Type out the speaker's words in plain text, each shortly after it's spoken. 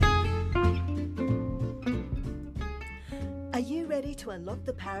you ready to unlock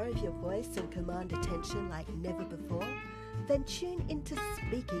the power of your voice and command attention like never before? Then tune into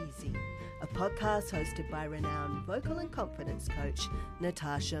Speakeasy, a podcast hosted by renowned vocal and confidence coach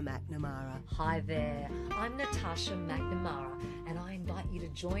Natasha McNamara. Hi there, I'm Natasha McNamara, and I invite you to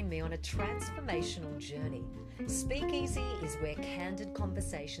join me on a transformational journey. Speakeasy is where candid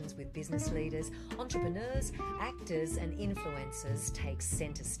conversations with business leaders, entrepreneurs, actors, and influencers take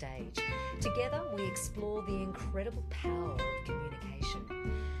center stage. Together, we explore the incredible power of communication.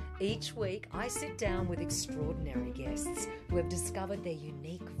 Each week, I sit down with extraordinary guests who have discovered their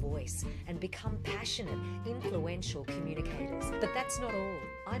unique voice and become passionate, influential communicators. But that's not all.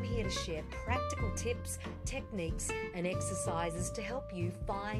 I'm here to share practical tips, techniques, and exercises to help you find